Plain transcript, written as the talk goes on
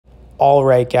All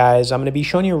right, guys, I'm going to be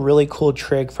showing you a really cool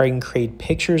trick for I can create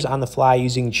pictures on the fly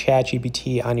using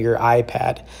ChatGPT on your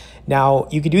iPad. Now,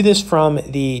 you can do this from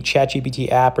the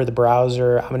ChatGPT app or the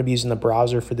browser. I'm going to be using the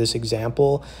browser for this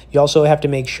example. You also have to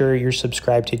make sure you're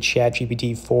subscribed to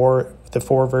ChatGPT 4, the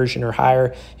 4 version or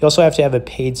higher. You also have to have a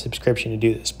paid subscription to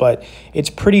do this, but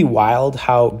it's pretty wild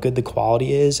how good the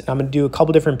quality is. I'm going to do a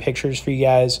couple different pictures for you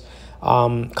guys,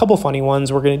 a couple funny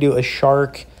ones. We're going to do a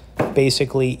shark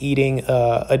basically eating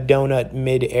a donut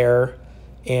mid-air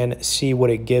and see what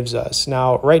it gives us.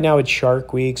 Now, right now it's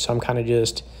Shark Week, so I'm kind of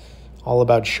just all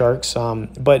about sharks.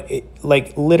 But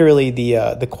like literally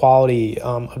the quality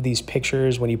of these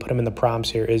pictures when you put them in the prompts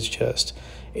here is just,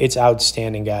 it's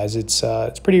outstanding, guys. It's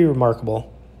pretty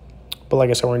remarkable. But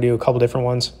like I said, we're gonna do a couple different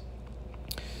ones.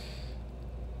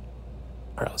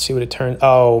 All right, let's see what it turns.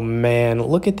 Oh man,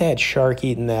 look at that shark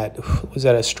eating that. Was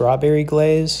that a strawberry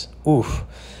glaze? Oof.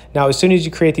 Now, as soon as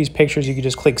you create these pictures, you can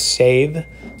just click save.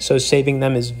 So saving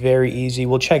them is very easy.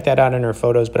 We'll check that out in our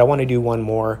photos, but I want to do one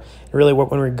more. Really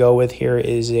what we're going to go with here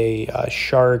is a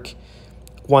shark.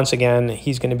 Once again,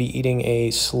 he's going to be eating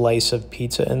a slice of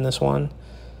pizza in this one.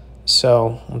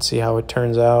 So let's see how it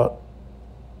turns out.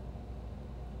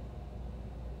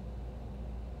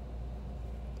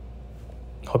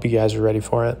 Hope you guys are ready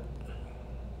for it.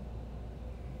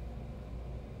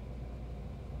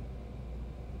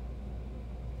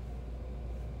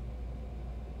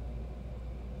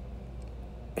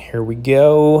 Here we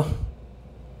go.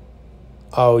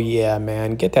 Oh yeah,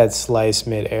 man, get that slice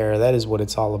mid-air. That is what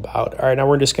it's all about. All right, now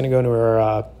we're just gonna go into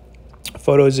our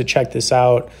photos to check this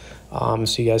out,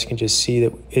 so you guys can just see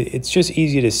that it's just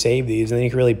easy to save these, and then you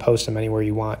can really post them anywhere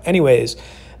you want. Anyways,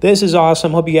 this is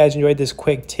awesome. Hope you guys enjoyed this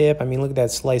quick tip. I mean, look at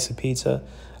that slice of pizza.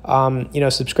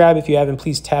 Subscribe if you haven't.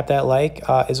 Please tap that like.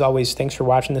 As always, thanks for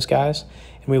watching this, guys,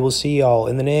 and we will see y'all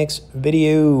in the next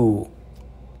video.